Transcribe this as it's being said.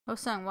Oh,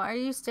 son, what are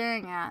you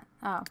staring at?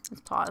 Oh,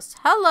 it's paused.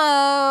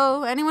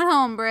 Hello! Anyone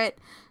home, Britt?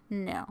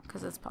 No,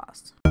 because it's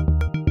paused.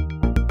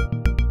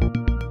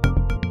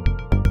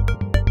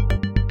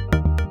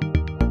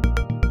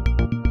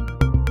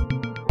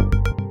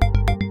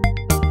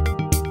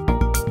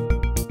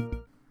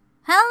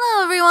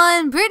 Hello,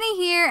 everyone! Brittney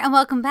here, and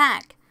welcome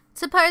back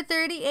to part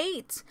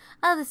 38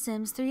 of The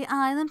Sims 3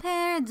 Isla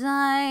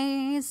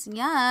Paradiso.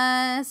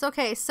 Yes.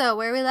 Okay, so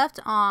where we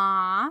left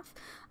off,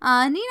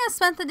 Nina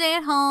spent the day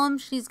at home.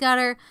 She's got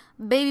her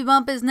baby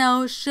bump is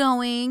now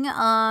showing.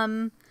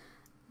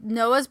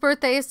 Noah's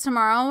birthday is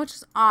tomorrow, which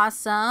is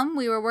awesome.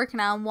 We were working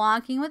on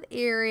walking with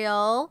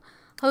Ariel.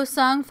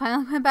 Ho-Sung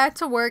finally went back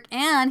to work,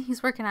 and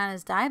he's working on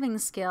his diving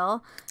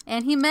skill.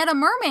 And he met a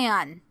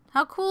merman.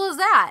 How cool is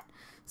that?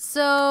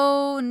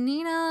 So,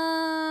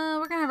 Nina,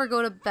 we're going to have her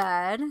go to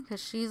bed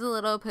because she's a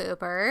little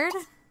poopered.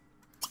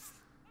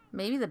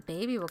 Maybe the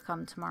baby will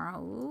come tomorrow.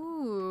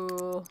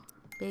 Ooh,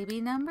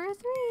 baby number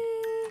 3.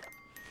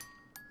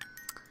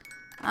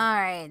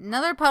 Alright,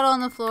 another puddle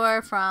on the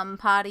floor from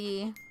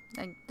potty.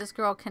 Like, this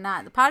girl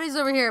cannot. The potty's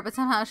over here, but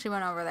somehow she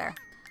went over there.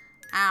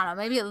 I don't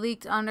know. Maybe it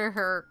leaked under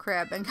her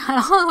crib and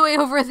got all the way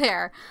over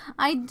there.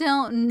 I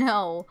don't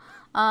know.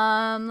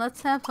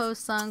 Let's have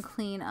Ho-Sung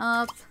clean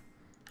up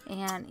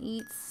and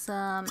eat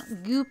some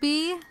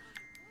goopy.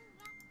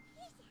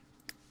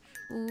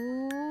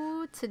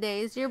 Ooh,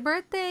 today's your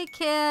birthday,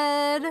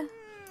 kid.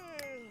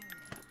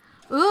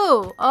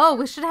 Ooh, oh,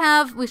 we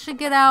should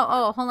get out.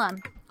 Oh, hold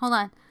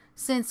on.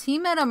 Since he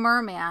met a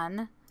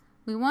merman,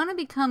 we want to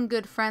become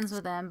good friends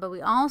with him, but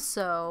we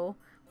also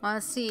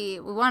want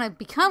to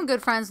become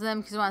good friends with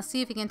him because we want to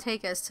see if he can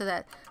take us to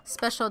that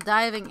special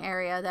diving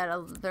area,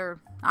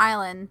 their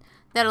island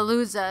that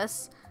eludes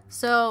us.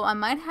 So I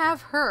might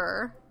have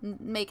her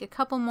make a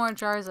couple more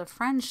jars of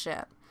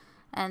friendship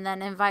and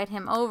then invite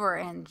him over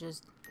and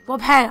just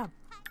whoop him,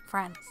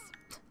 friends.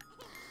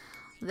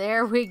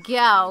 There we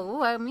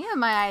go. Ooh, me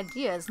and my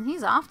ideas, and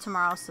he's off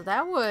tomorrow, so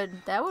that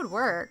would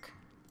work.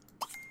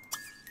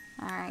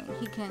 All right,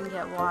 he can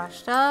get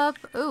washed up.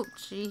 Ooh,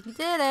 he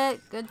did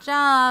it. Good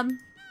job.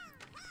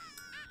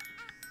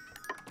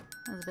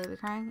 Is the baby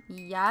crying?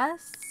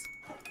 Yes.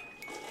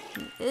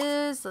 He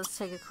is. Let's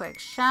take a quick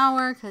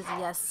shower because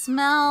he has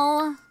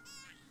smell.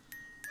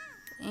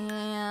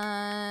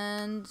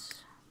 And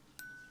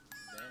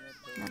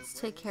let's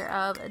take care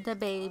of the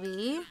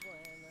baby.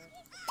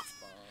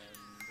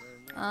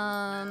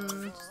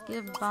 Just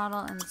give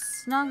bottle and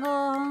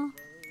snuggle.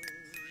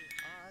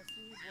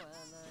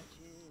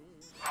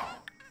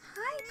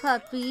 Hi,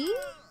 puppy.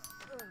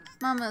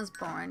 Mama's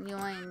boring. You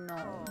ain't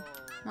know.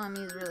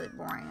 Mommy's really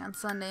boring on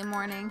Sunday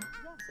morning.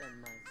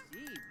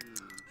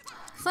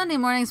 Sunday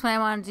mornings when I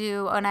want to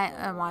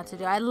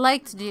do, I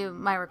like to do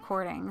my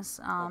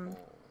recordings.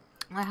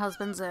 My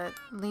husband's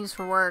leaves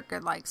for work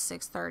at like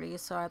 6:30,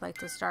 so I'd like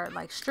to start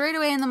like straight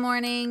away in the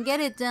morning, get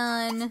it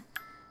done,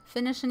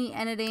 finish any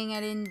editing I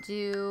didn't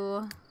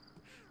do,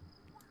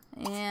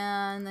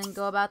 and then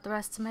go about the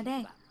rest of my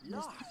day. I'm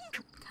just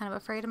kind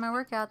of afraid of my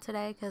workout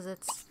today because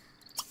it's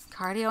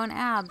cardio and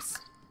abs,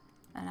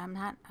 and I'm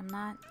not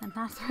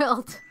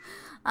thrilled.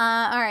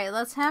 All right,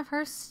 let's have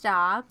her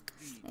stop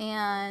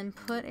and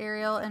put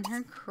Ariel in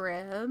her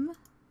crib.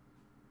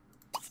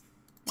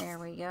 There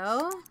we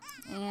go.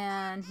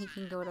 And he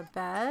can go to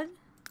bed.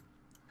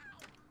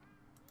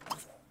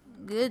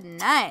 Good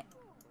night.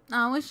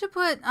 Oh, we should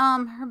put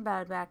her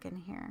bed back in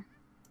here.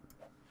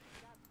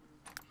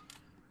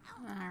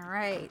 All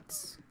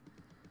right.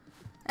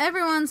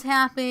 Everyone's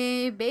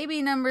happy.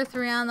 Baby number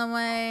 3 on the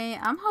way.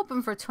 I'm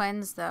hoping for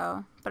twins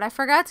though, but I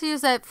forgot to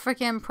use that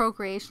freaking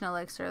procreation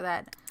elixir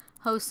that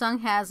Ho-Sung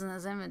has in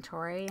his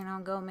inventory, you know,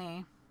 go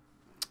me.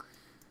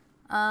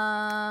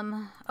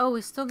 Oh,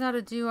 we still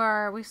gotta get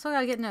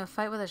into a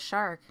fight with a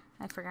shark.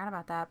 I forgot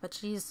about that, but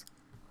she's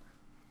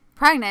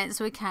pregnant,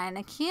 so we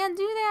kinda can't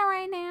do that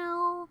right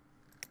now.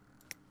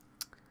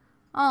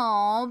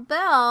 Oh,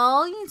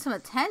 Belle, you need some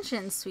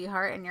attention,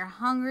 sweetheart, and you're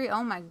hungry.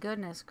 Oh my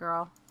goodness,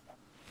 girl.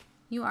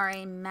 You are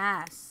a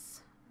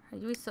mess. Are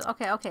you so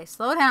okay,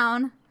 slow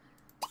down.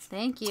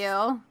 Thank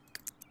you.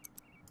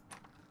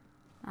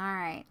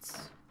 Alright.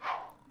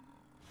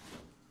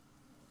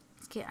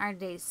 Let's get our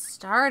day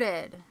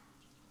started.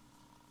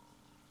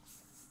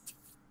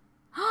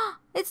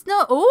 It's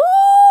no.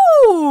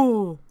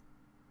 Ooh!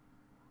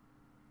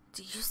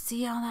 Do you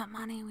see all that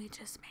money we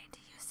just made? Do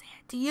you see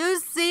it? Do you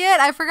see it?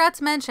 I forgot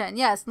to mention.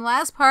 Yes, in the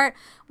last part,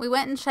 we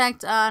went and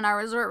checked on our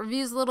resort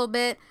reviews a little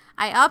bit.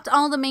 I upped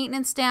all the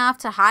maintenance staff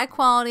to high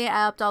quality.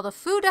 I upped all the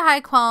food to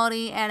high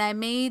quality, and I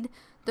made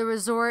the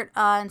resort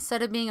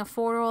instead of being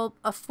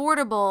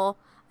affordable,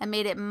 I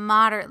made it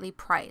moderately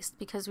priced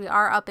because we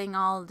are upping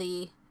all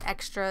the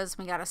extras.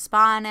 We got a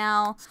spa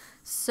now.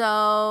 So,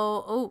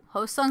 oh,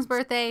 Ho-Sung's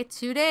birthday,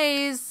 2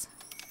 days.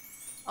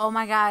 Oh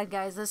my god,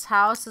 guys, this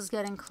house is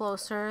getting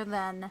closer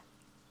than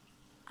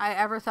I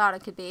ever thought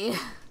it could be.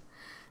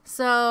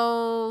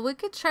 So, we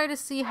could try to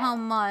see how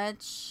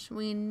much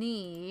we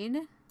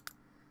need.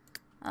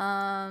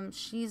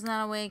 She's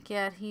not awake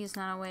yet. He's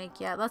not awake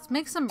yet. Let's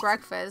make some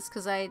breakfast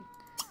because I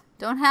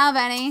Don't have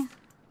any.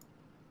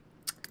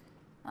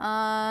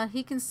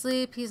 He can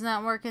sleep. He's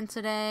not working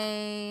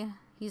today.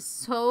 He's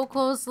so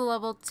close to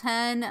level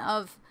 10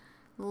 of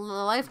the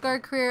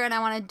lifeguard career, and I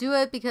want to do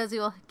it because he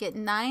will get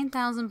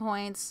 9,000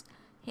 points.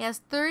 He has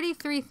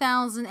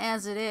 33,000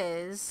 as it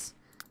is.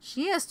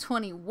 She has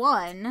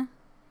 21.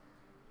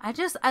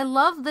 I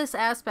love this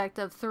aspect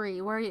of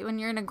 3, where when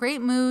you're in a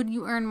great mood,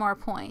 you earn more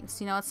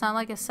points. You know, it's not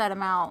like a set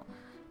amount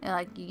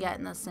like you get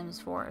in The Sims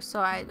 4.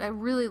 So I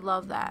really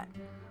love that.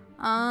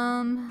 We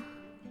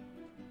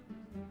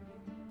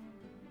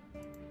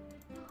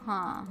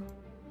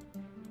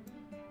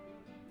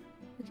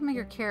can make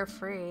her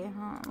carefree.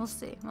 We'll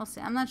see. We'll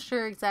see. I'm not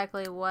sure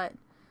exactly what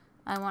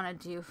I want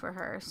to do for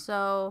her.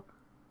 So,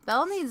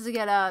 Belle needs to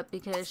get up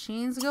because she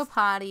needs to go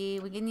potty.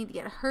 We need to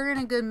get her in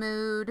a good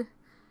mood.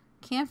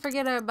 Can't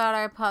forget about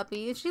our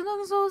puppy. She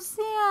looks so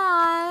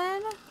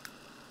sad.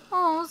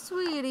 Oh,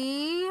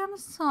 sweetie. I'm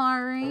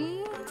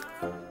sorry.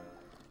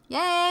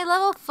 Yay,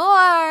 level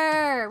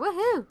 4!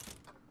 Woohoo!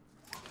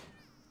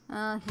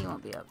 He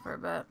won't be up for a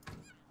bit.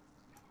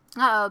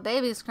 Uh-oh,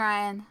 baby's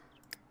crying.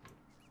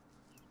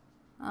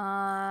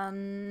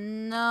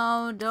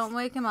 No, don't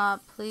wake him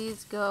up.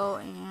 Please go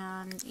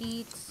and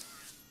eat.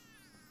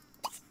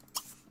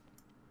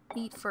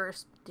 Eat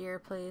first, dear,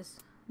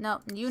 please.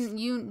 No,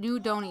 you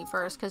don't eat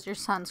first because your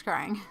son's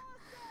crying.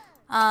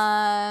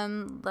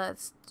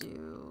 Let's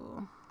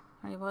do...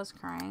 He was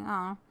crying.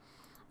 Oh.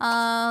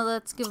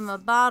 Let's give him a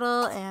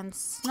bottle and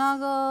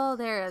snuggle.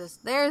 There's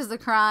the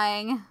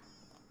crying.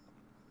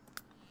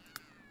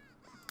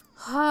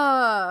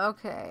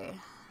 Okay.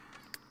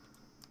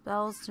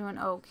 Belle's doing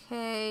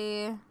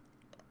okay.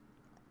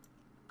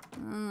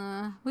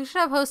 We should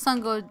have host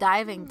son go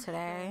diving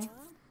today.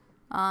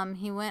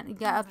 He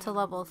got up to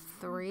level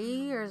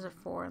 3, or is it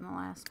 4 in the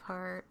last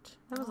part?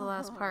 That was the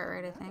last part,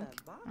 right, I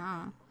think.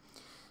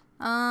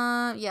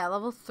 Yeah,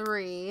 level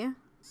 3.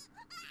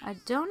 I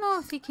don't know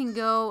if he can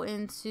go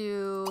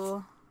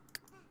into...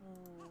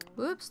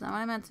 Whoops, not what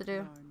I meant to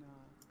do.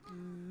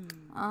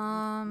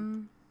 I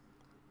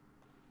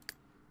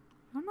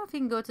don't know if he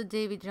can go to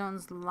Davy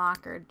Jones'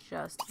 locker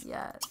just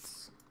yet.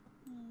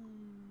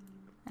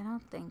 I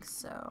don't think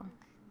so.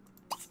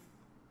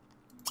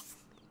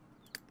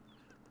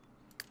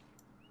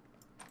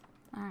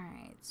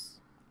 Alright.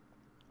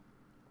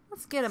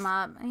 Let's get him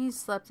up. He's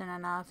slept in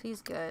enough.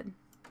 He's good.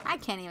 I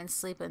can't even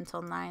sleep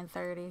until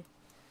 9:30.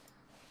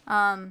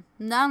 Not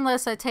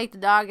unless I take the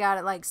dog out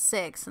at like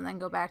 6 and then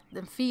go back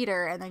and feed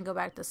her and then go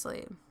back to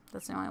sleep.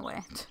 That's the only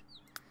way.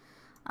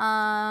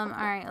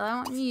 Alright, I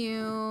want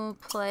you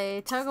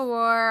play tug of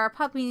war. Our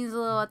puppy needs a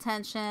little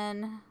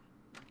attention.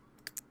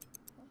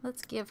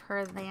 Let's give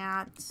her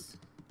that.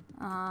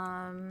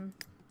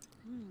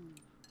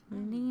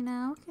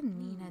 Nina, what can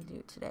Nina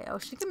do today? Oh,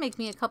 she can make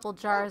me a couple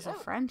jars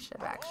of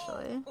friendship,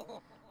 actually.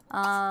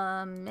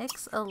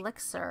 Mix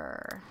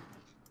elixir.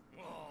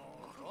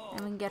 And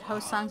we can get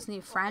Ho-Sung's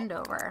new friend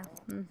over.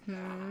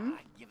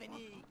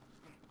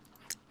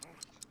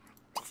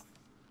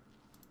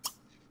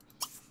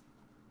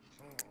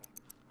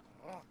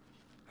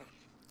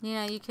 You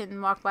know, you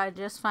can walk by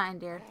just fine,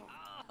 dear.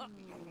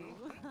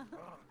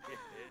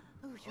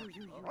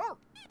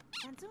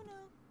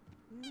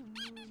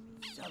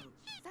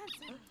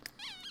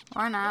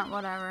 Or not,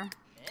 whatever.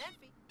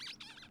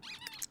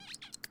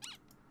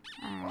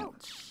 Alright,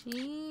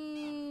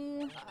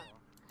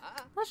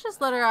 let's just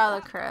let her out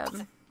of the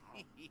crib.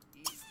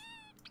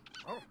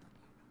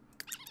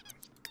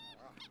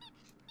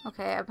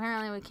 Okay,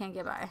 apparently we can't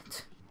get by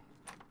it.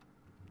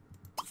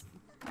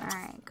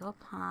 Alright, go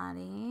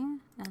potty.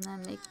 And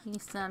then make me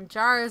some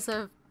jars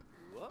of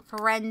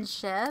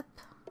friendship.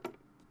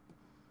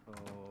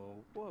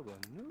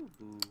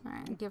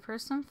 Alright, give her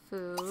some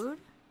food.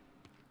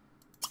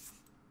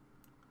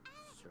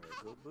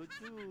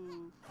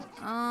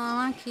 Oh, I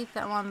want to keep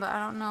that one, but I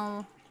don't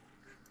know.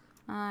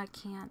 I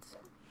can't.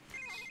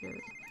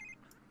 Shoot.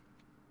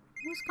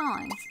 Who's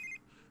calling?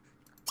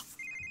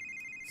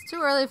 It's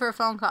too early for a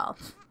phone call.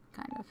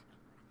 Kind of.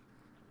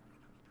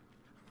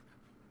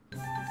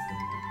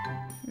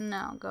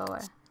 No, go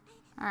away.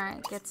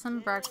 Alright, get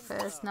some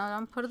breakfast. No,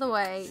 don't put it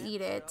away.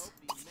 Eat it.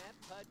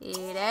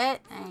 Eat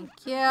it.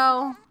 Thank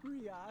you.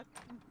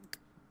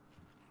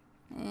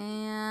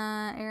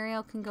 And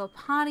Ariel can go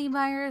potty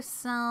by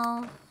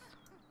herself.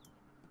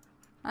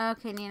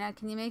 Okay, Nina,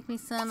 can you make me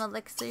some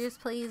elixirs,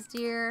 please,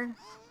 dear?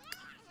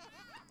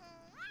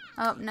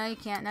 Oh, no you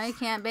can't. No you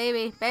can't.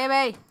 Baby.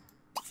 Baby!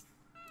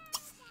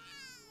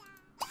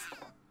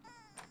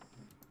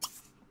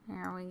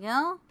 There we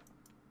go.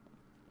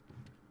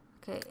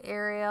 Okay,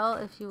 Ariel,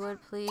 if you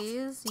would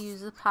please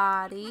use the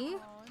potty.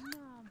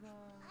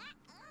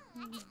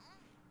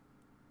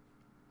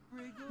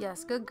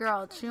 Yes, good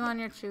girl. Chew on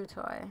your chew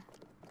toy.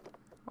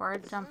 Or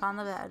jump on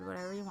the bed,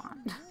 whatever you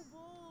want.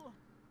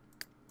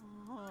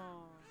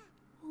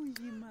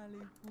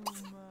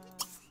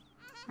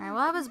 Alright,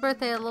 we'll have his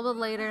birthday a little bit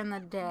later in the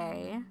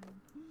day.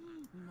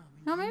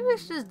 No, maybe we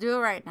should just do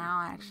it right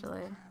now,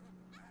 actually.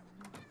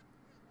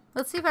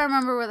 Let's see if I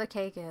remember where the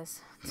cake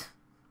is.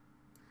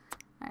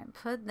 Alright,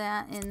 put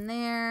that in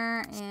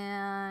there,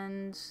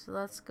 and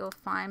let's go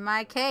find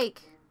my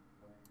cake.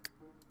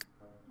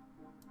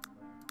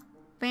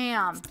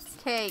 Bam,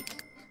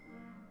 cake.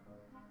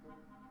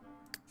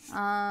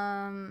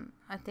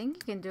 I think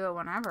you can do it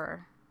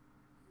whenever.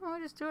 Oh,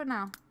 just do it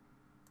now.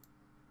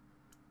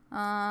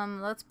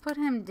 Let's put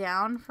him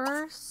down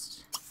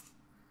first,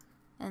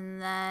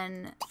 and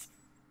then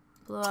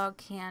blow out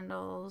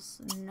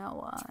candles,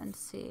 Noah, and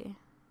see.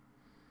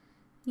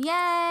 Yay!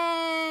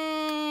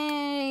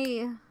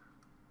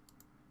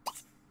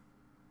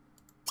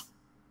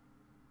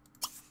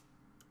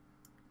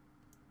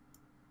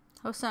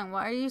 Ho-sung,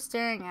 what are you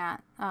staring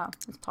at? Oh,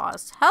 it's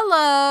paused.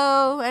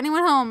 Hello!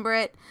 Anyone home,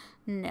 Britt?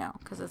 No,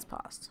 because it's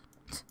paused.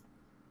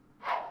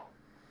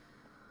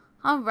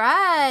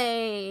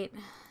 Alright.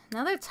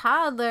 Another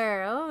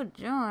toddler. Oh,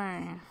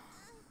 joy.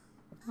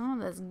 Oh,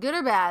 that's good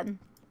or bad?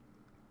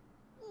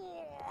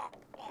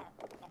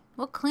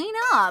 Well, clean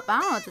up.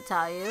 I don't know what to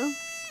tell you.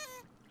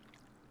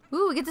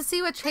 Ooh, we get to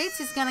see what traits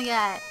he's gonna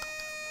get.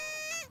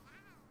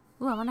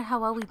 Ooh, I wonder how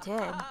well we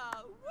did.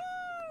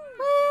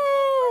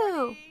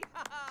 Woo!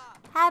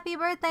 Happy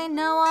birthday,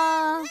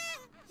 Noah!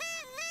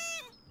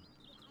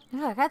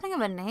 Ooh, I gotta think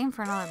of a name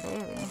for another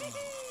baby.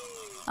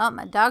 Oh,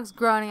 my dog's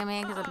groaning at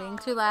me because I'm being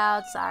too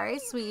loud. Sorry,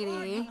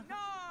 sweetie.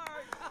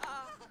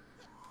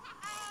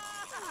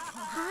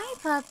 Hi,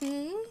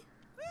 puppy.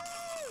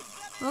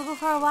 We'll go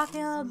for a walk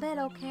in a little bit,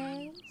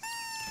 okay?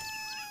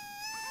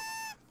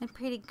 My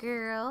pretty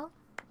girl.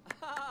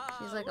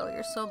 She's like, oh,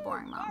 you're so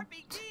boring, Mom.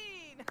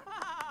 She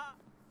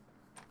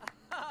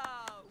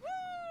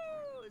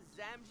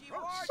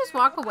just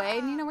walk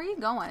away. Nina, where are you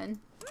going?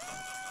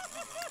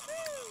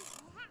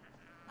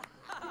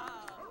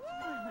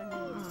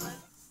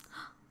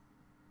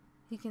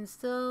 You can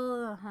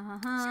still... Yay!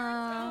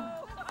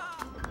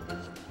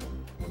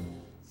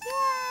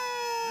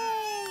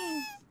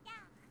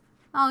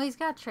 Oh, he's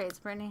got traits,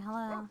 Brittney.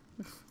 Hello.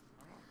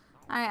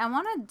 Alright, I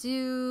want to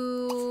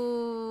do...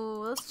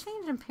 Let's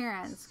change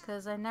appearance,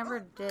 because I never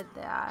did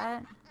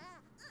that.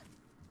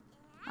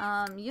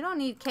 You don't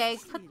need cake.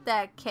 Put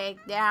that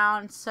cake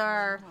down,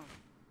 sir.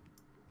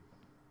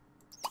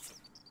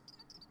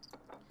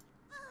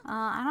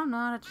 I don't know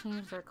how to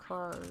change their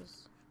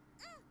clothes.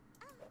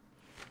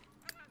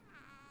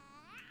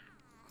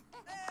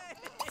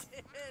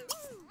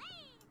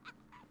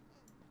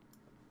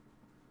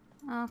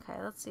 Okay,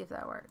 let's see if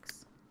that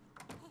works.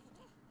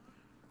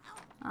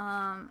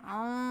 Oh,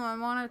 I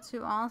wanted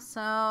to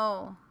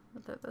also,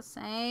 but they're the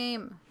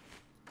same.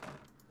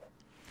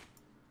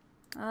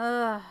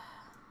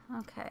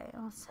 Okay,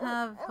 let's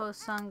have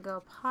Ho-sung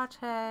go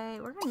potty.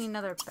 We're gonna need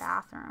another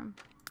bathroom.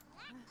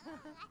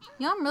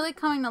 You know, I'm really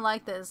coming to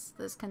like this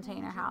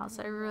container house.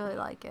 I really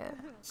like it.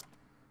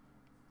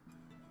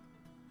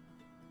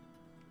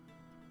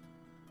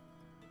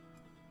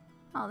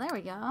 Oh, there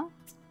we go.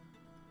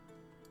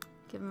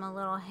 Give him a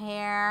little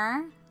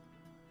hair.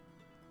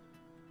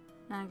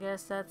 I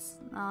guess that's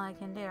all I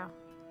can do.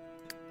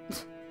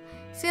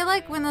 See, I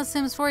like when the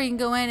Sims 4 you can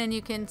go in and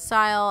you can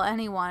style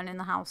anyone in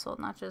the household,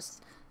 not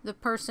just the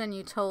person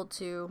you told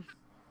to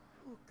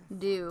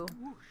do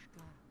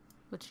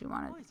what you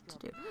wanted to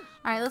do.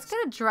 Alright, let's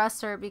get a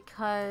dresser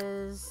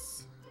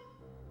because...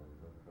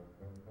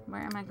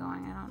 Where am I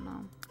going? I don't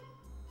know.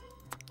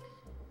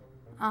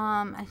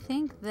 I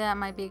think that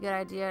might be a good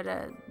idea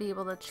to be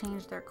able to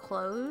change their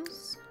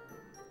clothes.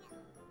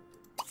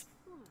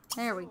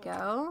 There we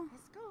go.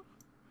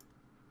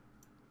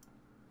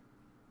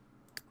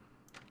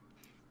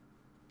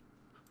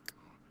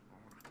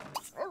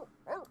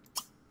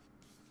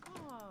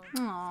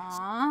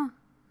 Aww.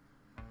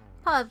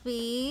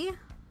 Puppy.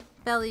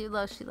 Belly,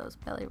 she loves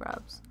belly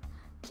rubs.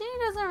 Ginny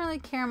doesn't really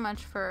care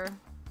much for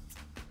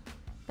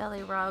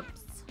belly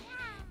rubs.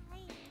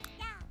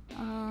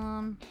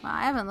 Well,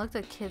 I haven't looked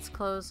at kids'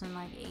 clothes in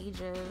like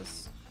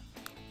ages.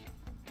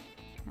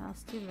 Yeah,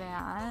 let's do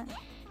that.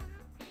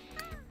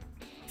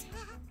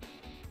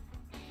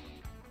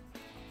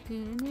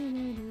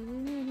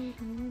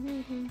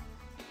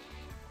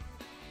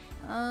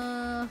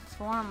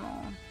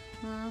 Formal.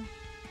 I'm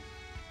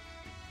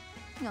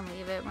gonna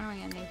leave it. When are we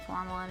gonna need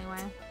formal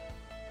anyway?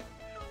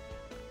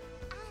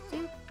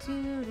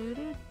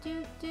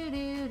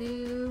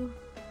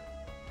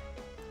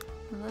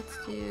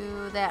 Let's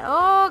do that.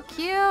 Oh,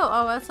 cute!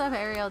 Oh, let's have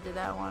Ariel do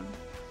that one.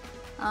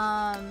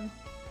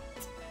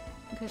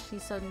 Because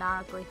she's so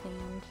nautically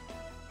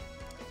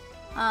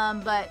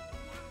themed. But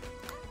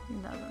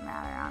it doesn't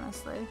matter,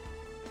 honestly.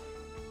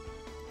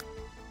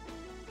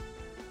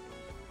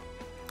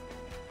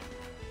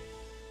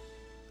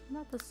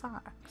 What about the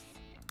socks?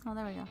 Oh,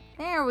 there we go.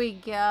 There we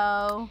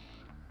go.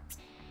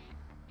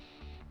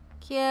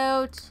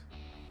 Cute.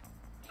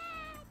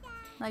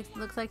 Like,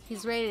 looks like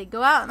he's ready to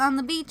go out on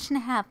the beach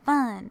and have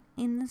fun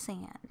in the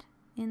sand,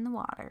 in the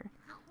water,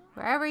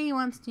 wherever he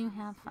wants to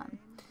have fun.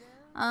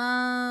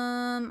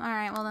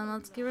 Alright, well then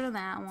let's get rid of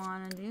that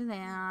one and do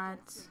that.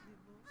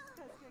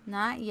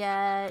 Not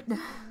yet.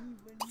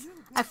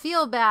 I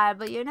feel bad,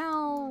 but you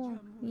know.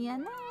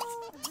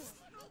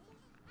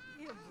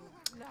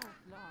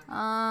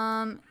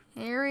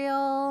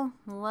 Ariel,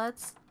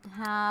 let's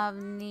have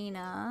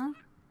Nina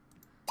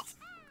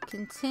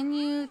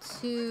continue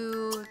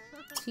to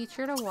teach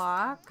her to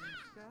walk.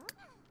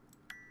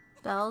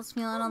 Belle's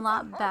feeling a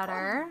lot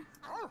better.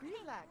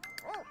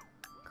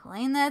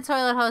 Clean that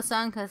toilet hose,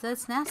 son, because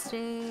it's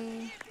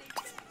nasty.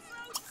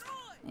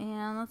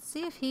 And let's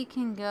see if he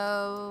can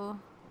go.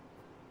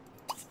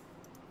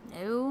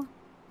 No.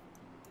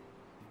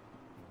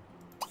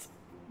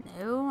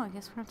 No, I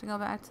guess we have to go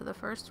back to the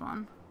first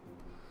one.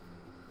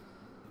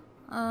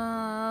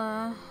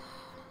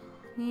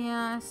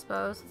 Yeah, I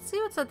suppose. Let's see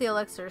what's at the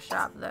elixir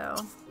shop, though.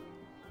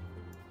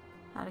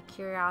 Out of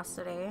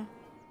curiosity.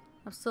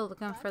 I'm still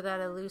looking for that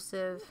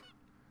elusive.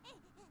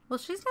 Well,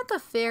 she's got the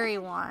fairy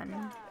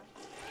one.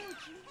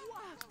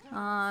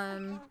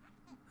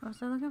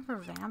 Was I looking for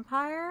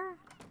vampire?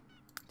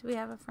 Do we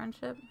have a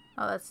friendship?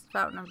 Oh, that's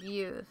Fountain of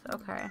Youth.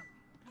 Okay.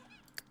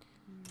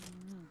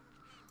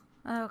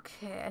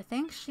 Okay, I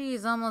think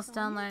she's almost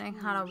done learning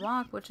how to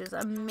walk, which is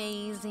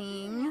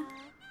amazing.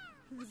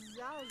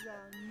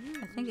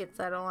 I think it's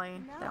that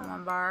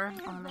one bar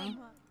only.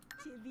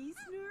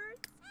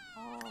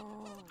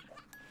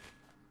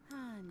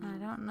 I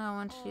don't know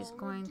when she's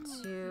going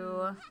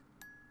to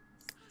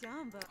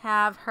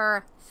have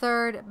her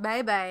third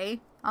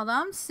baby. Although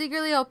I'm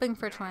secretly hoping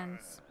for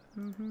twins.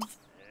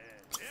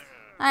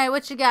 Alright,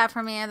 what you got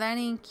for me? Are there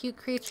any cute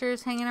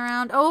creatures hanging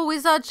around? Oh, we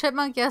saw a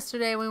chipmunk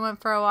yesterday. We went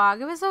for a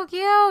walk. It was so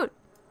cute.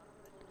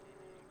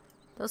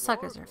 Those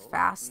suckers are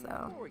fast,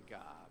 though.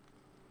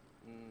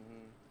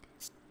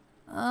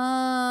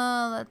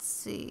 Let's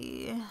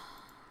see.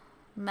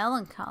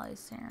 Melancholy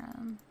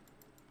serum.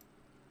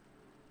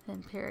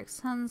 Vampiric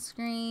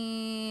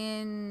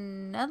sunscreen.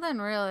 Nothing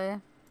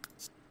really.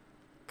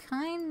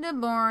 Kinda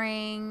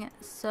boring.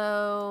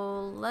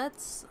 So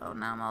let's. Oh,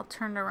 now I'm all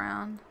turned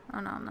around. Oh,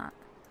 no, I'm not.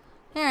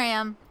 Here I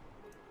am.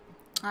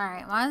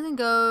 Alright, why doesn't he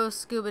go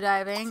scuba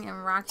diving in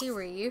Rocky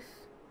Reef?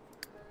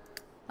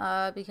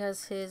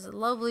 Because his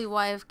lovely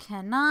wife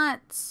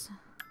cannot.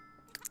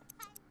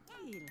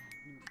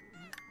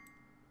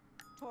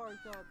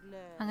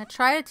 I'm gonna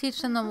try to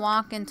teach them to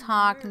walk and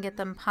talk and get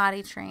them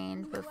potty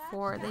trained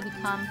before they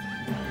become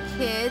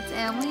kids,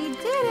 and we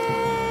did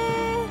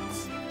it!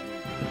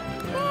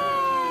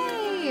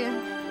 Yay!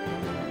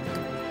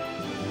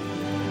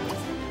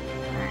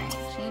 Alright,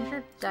 change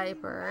her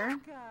diaper.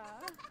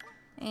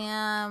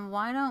 And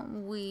why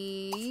don't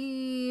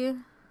we...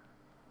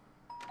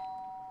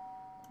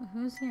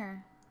 Who's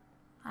here?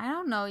 I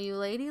don't know you,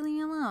 lady. Leave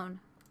me alone.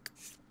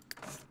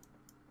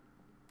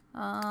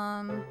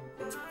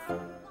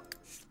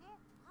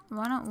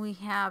 Why don't we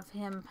have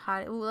him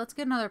potty? Ooh, let's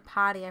get another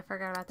potty. I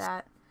forgot about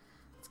that.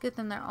 Let's get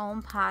them their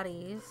own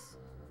potties.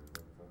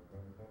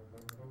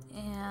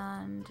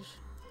 And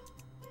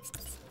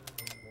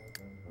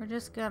we're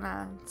just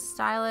gonna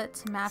style it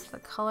to match the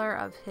color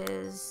of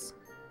his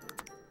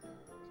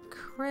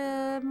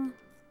crib.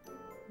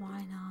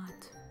 Why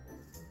not?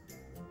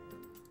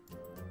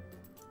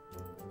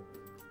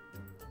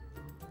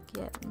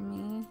 Get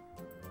me.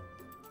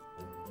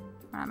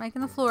 We're not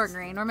making the floor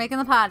green. We're making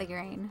the potty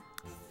green.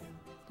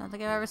 Don't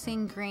think I've ever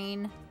seen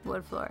green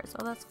wood floors.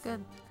 Oh, that's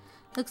good.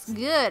 Looks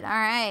good. All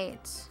right.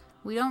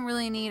 We don't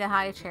really need a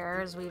high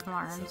chair, as we've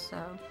learned.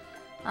 So,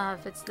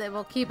 if it's there,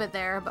 we'll keep it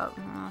there. But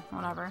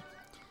whatever.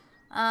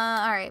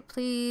 All right.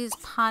 Please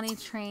potty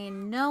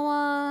train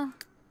Noah.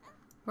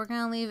 We're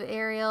gonna leave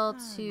Ariel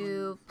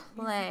to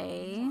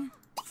play.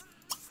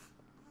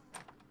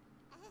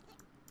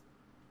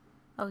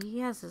 Oh, he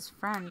has his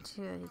friend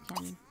too that he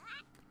can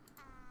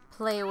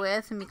play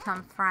with and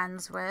become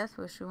friends with,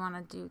 which we want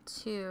to do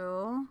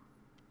too.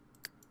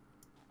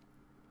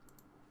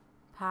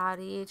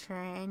 Potty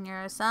train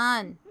your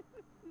son.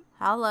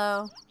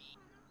 Hello.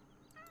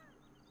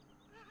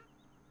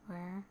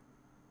 Where?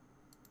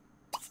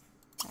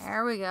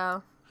 There we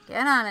go.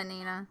 Get on it,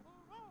 Nina.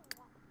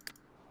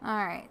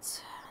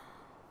 Alright.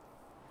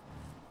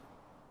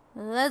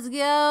 Let's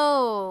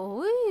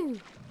go. Woo.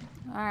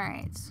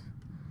 Alright.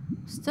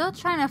 Still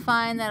trying to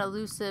find that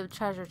elusive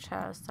treasure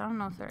chest. I don't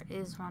know if there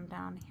is one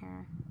down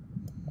here.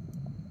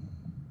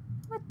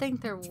 I would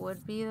think there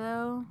would be,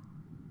 though.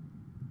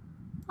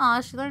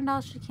 Aw, she learned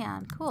all she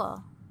can.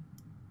 Cool.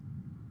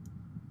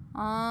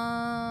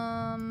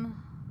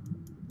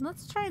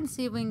 Let's try and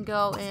see if we can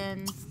go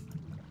in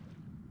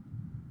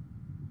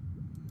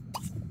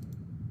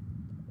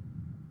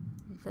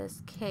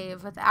this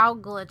cave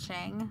without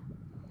glitching.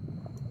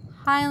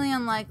 Highly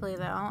unlikely,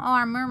 though. Oh,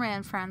 our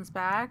merman friend's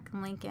back.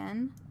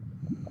 Lincoln.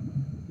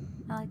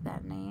 I like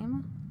that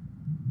name.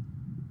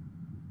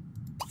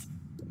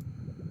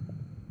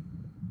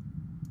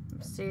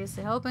 I'm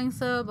seriously hoping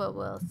so, but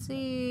we'll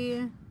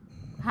see.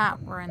 Ha,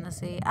 we're in the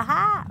sea.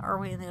 Aha! Or are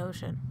we in the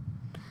ocean?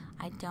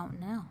 I don't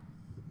know.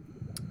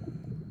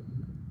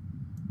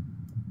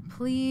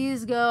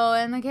 Please go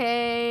in the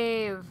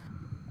cave.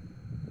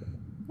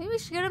 Maybe we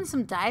should get him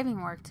some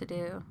diving work to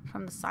do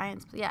from the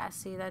science. Yeah,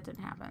 see, that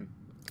didn't happen.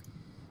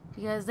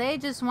 Because they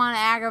just want to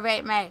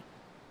aggravate me.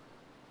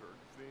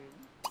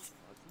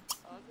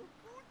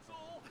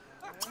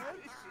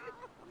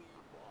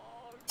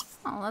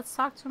 Oh, let's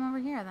talk to him over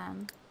here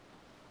then.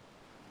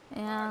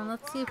 And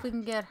let's see if we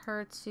can get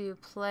her to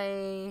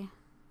play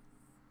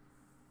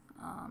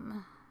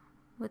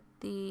with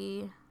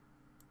the,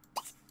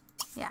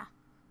 yeah,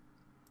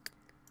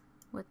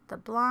 with the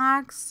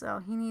blocks.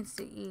 So he needs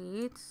to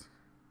eat.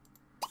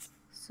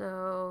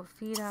 So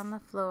feet on the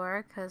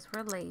floor because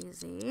we're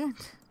lazy.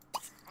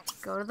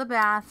 Go to the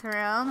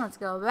bathroom. Let's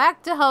go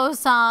back to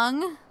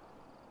Hosung.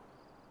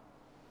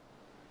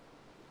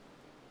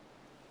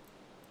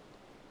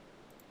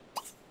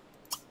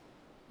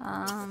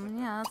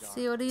 Yeah, let's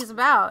see what he's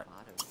about.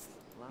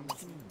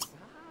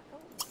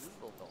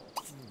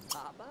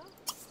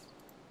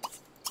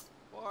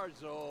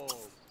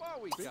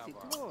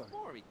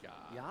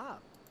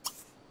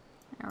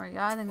 There we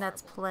go. I think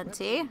that's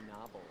plenty.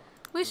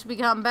 We should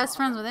become best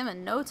friends with him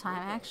in no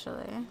time,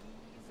 actually.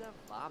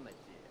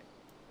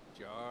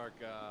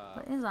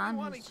 What is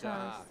on his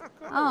chest?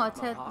 Oh,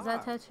 is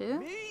that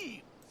tattoo?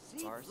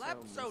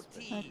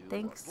 I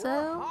think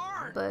so,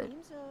 but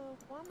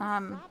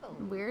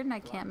weird and I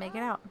can't make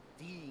it out.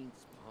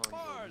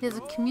 He has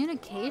a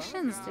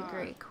communications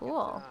degree.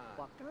 Cool.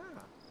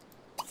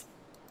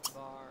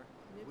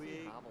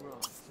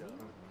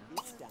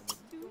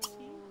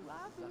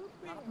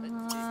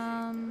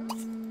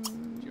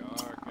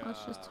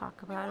 Let's just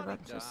talk about a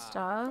bunch of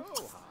stuff.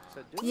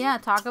 Yeah,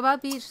 talk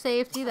about beach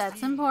safety.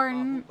 That's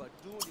important.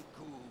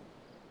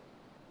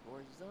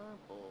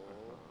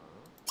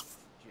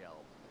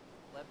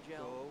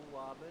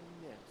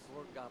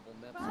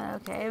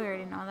 Okay, we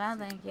already know that.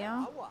 Thank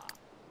you.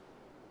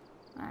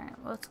 Alright,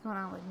 what's going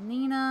on with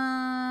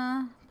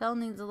Nina? Belle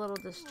needs a little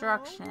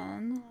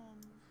destruction.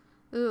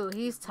 Ooh,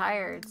 he's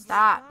tired.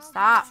 Stop,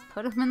 stop.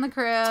 Put him in the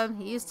crib.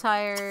 He's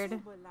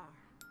tired.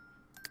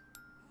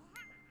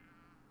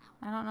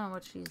 I don't know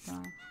what she's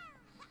doing.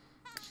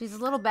 She's a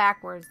little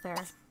backwards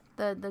there.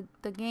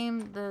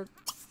 The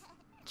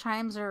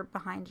chimes are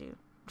behind you.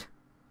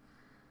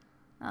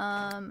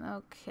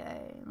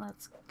 Okay,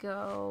 let's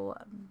go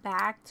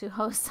back to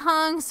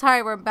Hosung.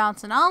 Sorry, we're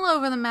bouncing all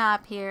over the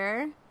map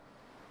here.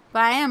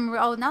 But I am,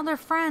 oh, now they're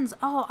friends.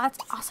 Oh, that's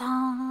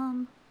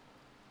awesome.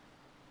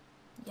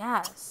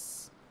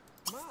 Yes.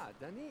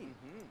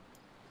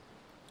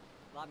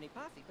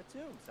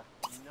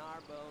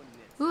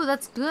 Ooh,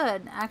 that's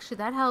good. Actually,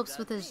 that helps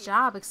with his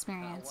job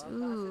experience.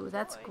 Ooh,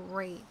 that's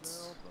great.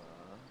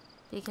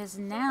 Because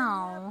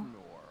now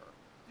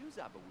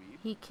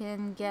he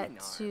can get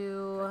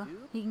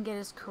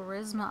his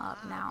charisma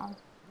up now.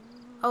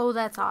 Oh,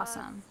 that's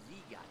awesome.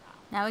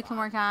 Now we can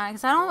work on it,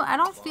 because I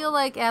don't feel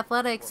like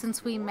athletics,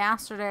 since we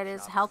mastered it,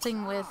 is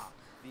helping with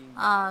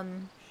our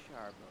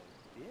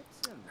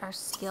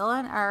skill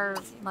and our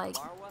like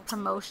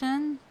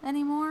promotion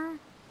anymore.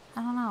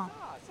 I don't know.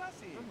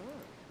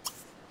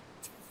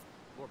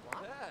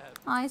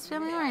 Oh, he's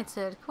family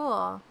oriented.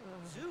 Cool.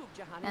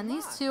 And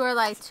these two are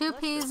like two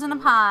peas in a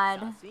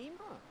pod.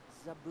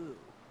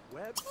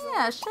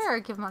 Yeah,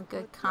 sure. Give him a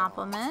good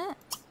compliment.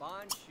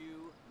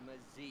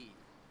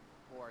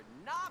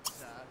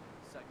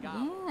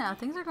 Yeah,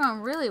 things are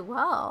going really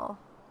well.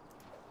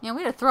 Yeah,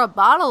 we had to throw a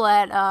bottle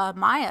at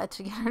Maya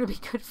to get her to be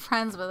good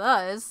friends with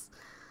us.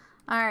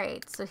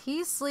 Alright, so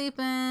he's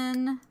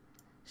sleeping.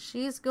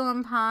 She's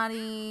going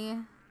potty.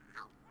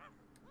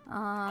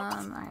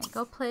 Alright,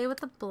 go play with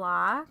the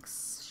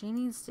blocks. She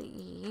needs to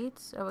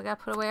eat. Oh, we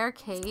gotta put away our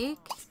cake.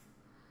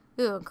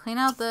 Ooh, clean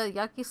out the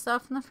yucky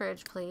stuff in the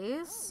fridge,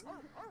 please.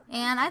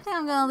 And I think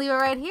I'm going to leave it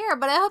right here.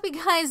 But I hope you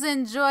guys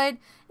enjoyed.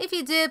 If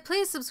you did,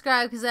 please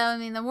subscribe, because that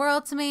would mean the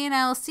world to me. And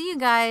I will see you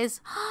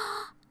guys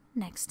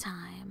next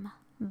time.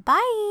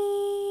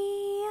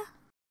 Bye!